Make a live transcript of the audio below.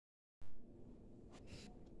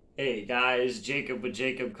Hey guys, Jacob with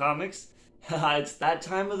Jacob Comics. It's that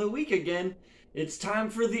time of the week again. It's time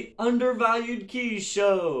for the Undervalued Keys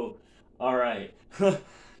show. All right.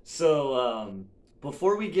 so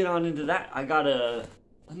before we get on into that, I got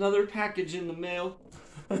another package in the mail.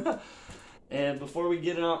 And before we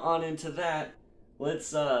get on into that,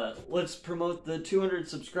 let's promote the 200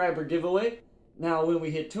 subscriber giveaway. Now, when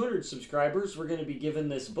we hit 200 subscribers, we're going to be giving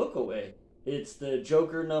this book away. It's the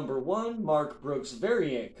Joker #1 Mark Brooks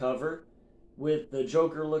variant cover with the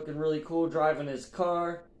Joker looking really cool, driving his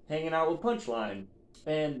car, hanging out with Punchline.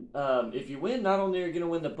 And if you win, not only are you going to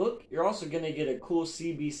win the book, you're also going to get a cool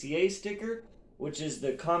CBCA sticker, which is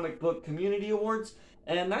the Comic Book Community Awards.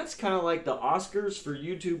 And that's kind of like the Oscars for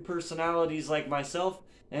YouTube personalities like myself.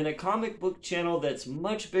 And a comic book channel that's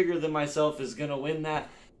much bigger than myself is going to win that.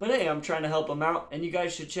 But hey, I'm trying to help them out, and you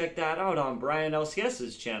guys should check that out on Brian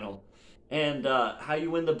LCS's channel. And how you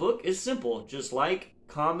win the book is simple. Just like,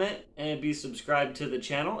 comment, and be subscribed to the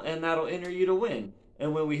channel, and that'll enter you to win.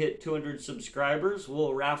 And when we hit 200 subscribers,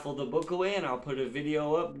 we'll raffle the book away, and I'll put a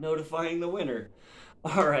video up notifying the winner.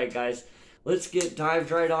 Alright guys, let's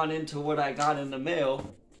dived right on into what I got in the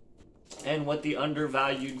mail and what the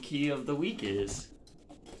undervalued key of the week is.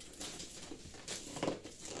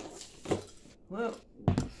 Well,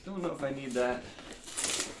 don't know if I need that.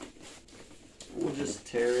 We'll just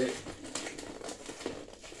tear it.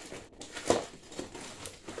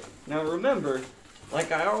 Now remember,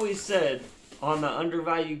 like I always said on the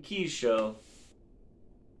Undervalued Keys show,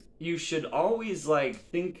 you should always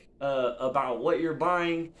think about what you're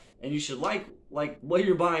buying, and you should like what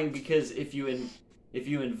you're buying, because if you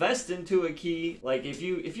invest into a key, like if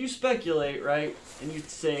you speculate, right, and you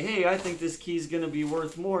say, hey, I think this key is gonna be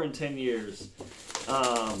worth more in 10 years,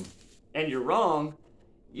 and you're wrong,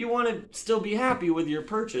 you want to still be happy with your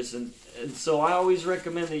purchase, and so I always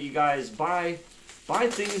recommend that you guys buy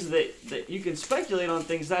things that you can speculate on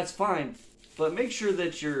things. That's fine, but make sure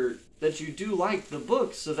that you do like the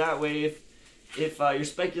book, so that way if your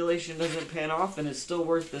speculation doesn't pan off and it's still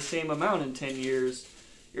worth the same amount in 10 years,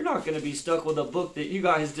 you're not going to be stuck with a book that you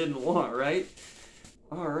guys didn't want, right?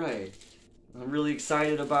 All right, I'm really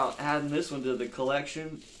excited about adding this one to the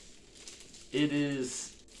collection. It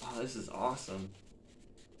is, oh, this is awesome.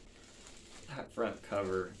 That front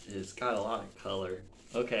cover has got a lot of color.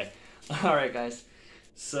 Okay, all right, guys.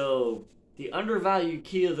 So the undervalued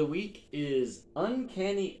key of the week is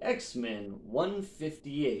Uncanny X-Men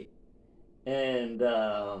 158, and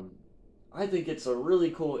I think it's a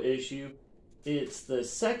really cool issue. It's the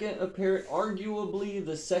second appearance, arguably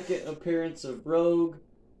the second appearance of Rogue.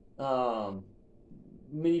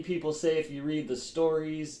 Many people say if you read the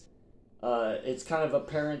stories, it's kind of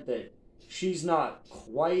apparent that she's not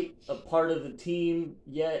quite a part of the team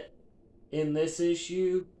yet in this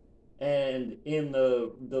issue, and in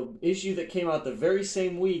the issue that came out the very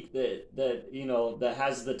same week that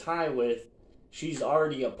has the tie with, she's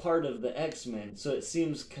already a part of the X-Men. So it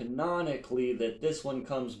seems canonically that this one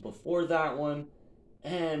comes before that one,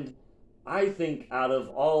 and I think out of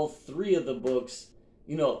all three of the books,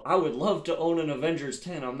 I would love to own an Avengers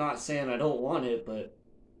 10. I'm not saying I don't want it, but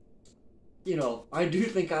I do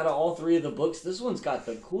think out of all three of the books, this one's got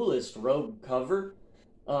the coolest Rogue cover.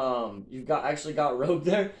 You've actually got Rogue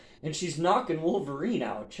there, and she's knocking Wolverine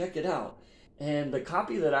out. Check it out. And the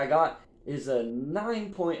copy that I got is a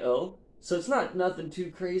 9.0, so it's not nothing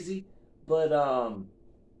too crazy. But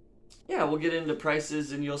yeah, we'll get into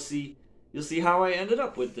prices, and you'll see how I ended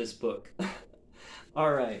up with this book.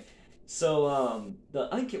 All right. So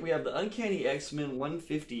we have the Uncanny X-Men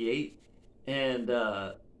 158, and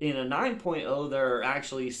in a 9.0, there are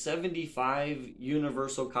actually 75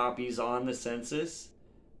 universal copies on the census.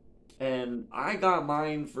 And I got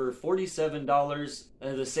mine for $47.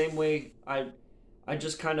 The same way I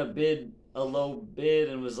just kind of bid a low bid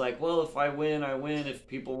and was like, well, if I win, I win. If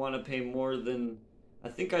people want to pay more than, I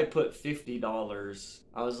think I put $50.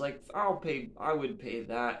 I was like, I would pay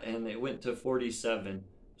that, and it went to 47.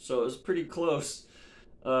 So it was pretty close.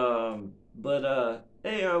 But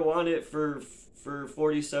hey, I won it for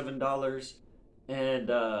 $47, and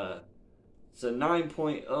it's a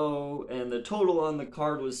 9.0, and the total on the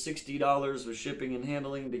card was $60 with shipping and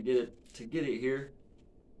handling to get it here.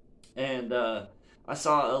 And I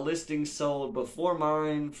saw a listing sold before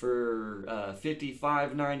mine for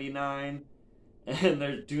 $55.99,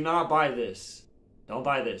 and do not buy this. Don't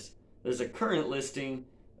buy this. There's a current listing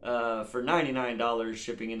for $99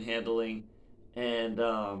 shipping and handling, and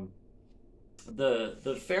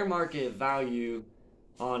the fair market value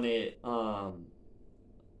on it on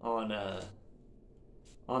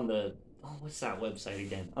the what's that website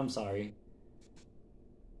again? I'm sorry.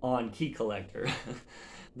 On Key Collector.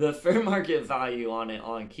 The fair market value on it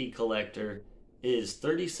on Key Collector is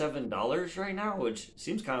 $37 right now, which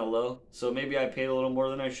seems kind of low. So maybe I paid a little more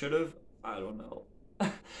than I should have. I don't know.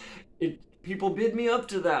 People bid me up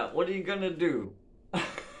to that. What are you gonna do?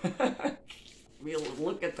 We'll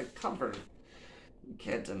look at the cover. You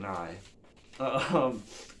can't deny. All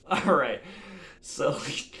right. So,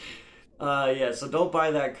 yeah. So don't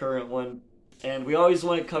buy that current one. And we always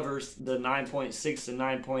want to cover the 9.6 and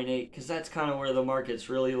 9.8 because that's kind of where the markets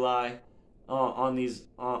really lie on these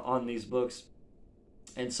books.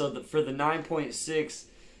 And so for the 9.6,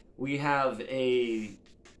 we have a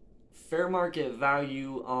fair market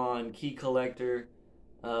value on Key Collector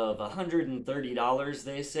of $130.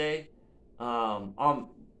 They say on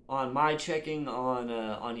my checking on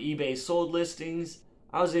eBay sold listings,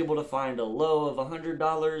 I was able to find a low of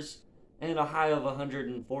 $100 and a high of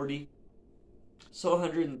 $140. So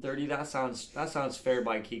 130, that sounds fair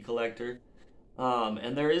by Key Collector.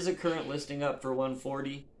 And there is a current listing up for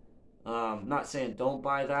 140. Not saying don't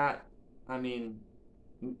buy that. I mean,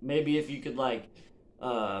 maybe if you could like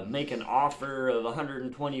make an offer of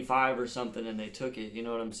 125 or something and they took it, you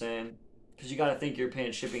know what I'm saying? Because you got to think you're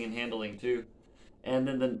paying shipping and handling too. And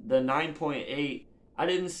then the 9.8, I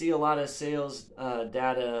didn't see a lot of sales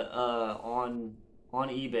data on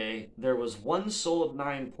eBay. There was one sold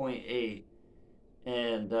 9.8.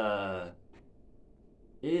 And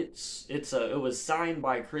it was signed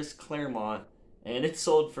by Chris Claremont, and it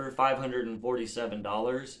sold for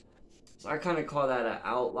 $547. So I kind of call that an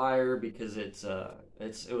outlier because it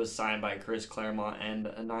was signed by Chris Claremont and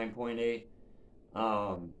a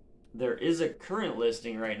 9.8. There is a current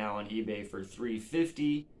listing right now on eBay for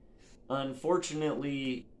 $350.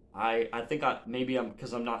 Unfortunately, I think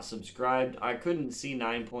because I'm not subscribed, I couldn't see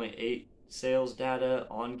 9.8 sales data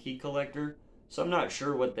on Key Collector. So I'm not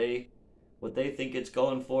sure what they think it's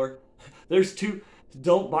going for.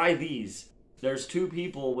 Don't buy these. There's two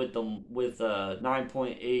people with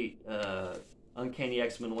 9.8 Uncanny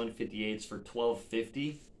X-Men 158s for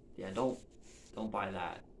 $1,250. Yeah, don't buy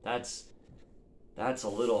that. That's a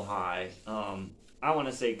little high. I want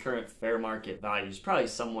to say current fair market value is probably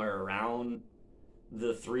somewhere around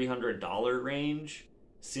the $300 range,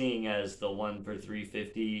 seeing as the one for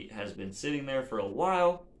 $350 has been sitting there for a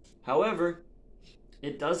while. However,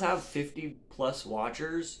 it does have 50 plus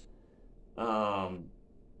watchers, so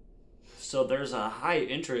there's a high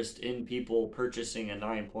interest in people purchasing a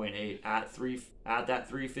 9.8 at that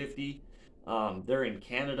 $350. They're in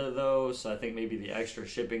Canada though, so I think maybe the extra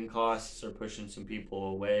shipping costs are pushing some people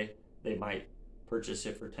away. They might purchase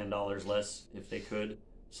it for $10 less if they could.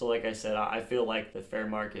 So like I said, I feel like the fair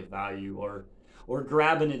market value or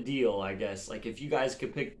grabbing a deal, I guess. Like if you guys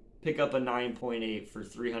could pick up a 9.8 for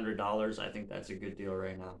 $300, I think that's a good deal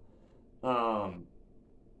right now.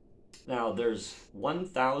 Now there's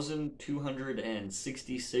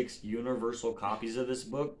 1,266 universal copies of this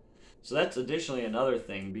book. So that's additionally another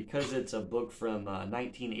thing, because it's a book from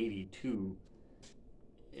 1982.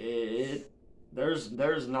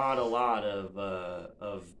 There's not a lot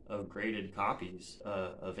of graded copies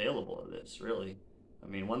available of this, really. I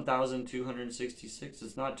mean, 1,266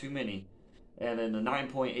 is not too many. And in the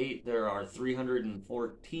 9.8, there are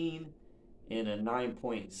 314. In a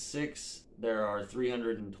 9.6, there are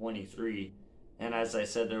 323. And as I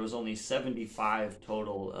said, there was only 75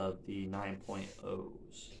 total of the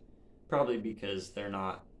 9.0s. Probably because they're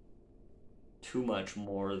not too much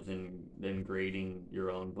more than grading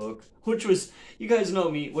your own book. Which was, you guys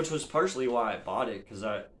know me, which was partially why I bought it. Because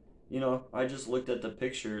I just looked at the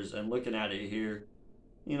pictures and looking at it here.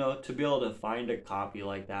 To be able to find a copy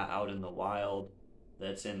like that out in the wild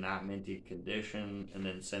that's in that minty condition and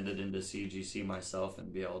then send it into CGC myself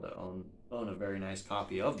and be able to own a very nice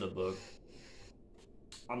copy of the book,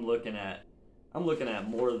 I'm looking at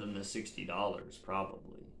more than the $60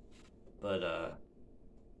 probably. But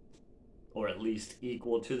or at least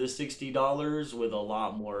equal to the $60 with a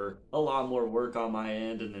lot more work on my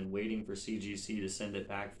end and then waiting for CGC to send it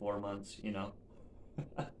back 4 months,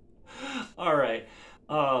 All right.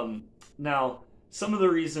 Now, some of the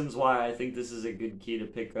reasons why I think this is a good key to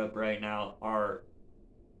pick up right now are,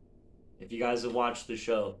 if you guys have watched the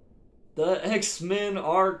show, the X-Men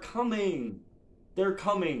are coming. They're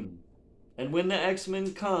coming. And when the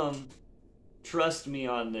X-Men come, trust me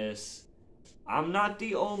on this, I'm not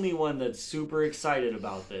the only one that's super excited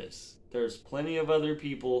about this. There's plenty of other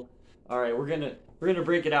people. All right, we're gonna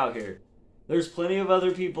break it out here. There's plenty of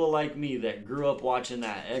other people like me that grew up watching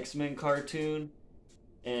that X-Men cartoon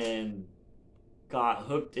and got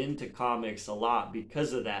hooked into comics a lot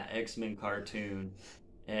because of that X-Men cartoon.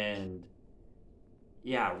 And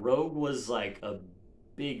yeah, Rogue was like a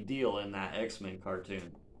big deal in that X-Men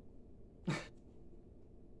cartoon.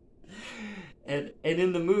 and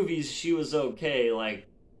in the movies she was okay. Like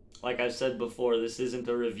I've said before, this isn't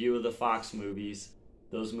a review of the Fox movies.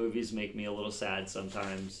 Those movies make me a little sad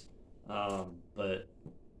sometimes. But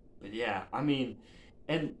yeah, I mean,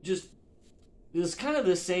 and just it's kind of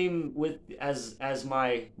the same with as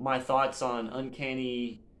my thoughts on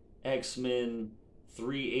Uncanny X-Men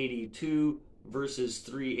 382 versus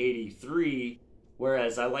 383,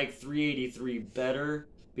 whereas I like 383 better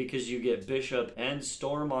because you get Bishop and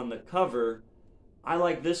Storm on the cover. I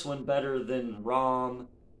like this one better than ROM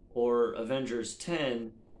or Avengers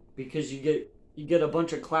 10 because you get a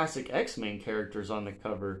bunch of classic X-Men characters on the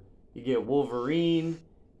cover. You get Wolverine,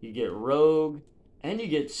 you get Rogue, and you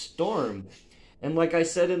get Storm. And like I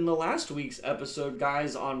said in the last week's episode,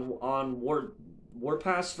 guys, on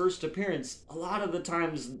Warpath's first appearance, a lot of the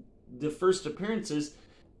times the first appearances,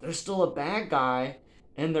 they're still a bad guy,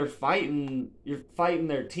 and you're fighting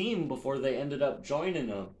their team before they ended up joining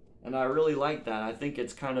them. And I really like that. I think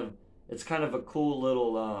it's kind of a cool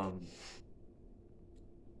little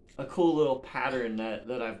pattern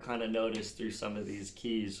that I've kind of noticed through some of these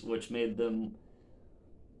keys, which made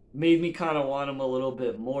me kind of want them a little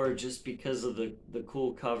bit more just because of the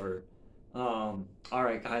cool cover. All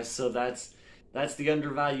right, guys, so that's the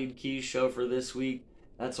Undervalued Keys show for this week.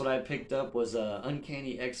 That's what I picked up was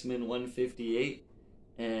Uncanny X-Men 158,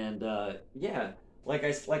 and yeah, like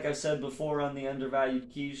I've said before on the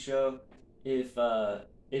Undervalued Keys show, if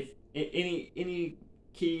any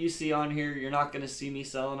key you see on here, you're not going to see me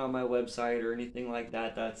selling on my website or anything like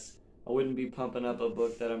that. I wouldn't be pumping up a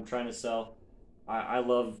book that I'm trying to sell. I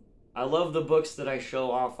love the books that I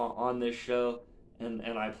show off on this show, and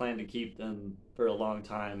I plan to keep them for a long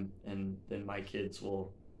time, and then my kids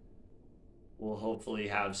will hopefully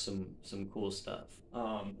have some cool stuff.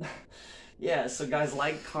 Yeah, so guys,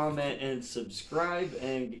 like, comment, and subscribe,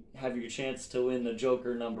 and have your chance to win the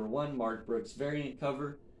Joker #1 Mark Brooks variant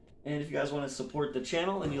cover. And if you guys want to support the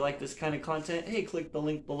channel and you like this kind of content, hey, click the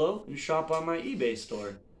link below and shop on my eBay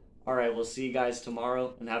store. Alright, we'll see you guys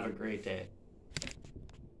tomorrow, and have a great day.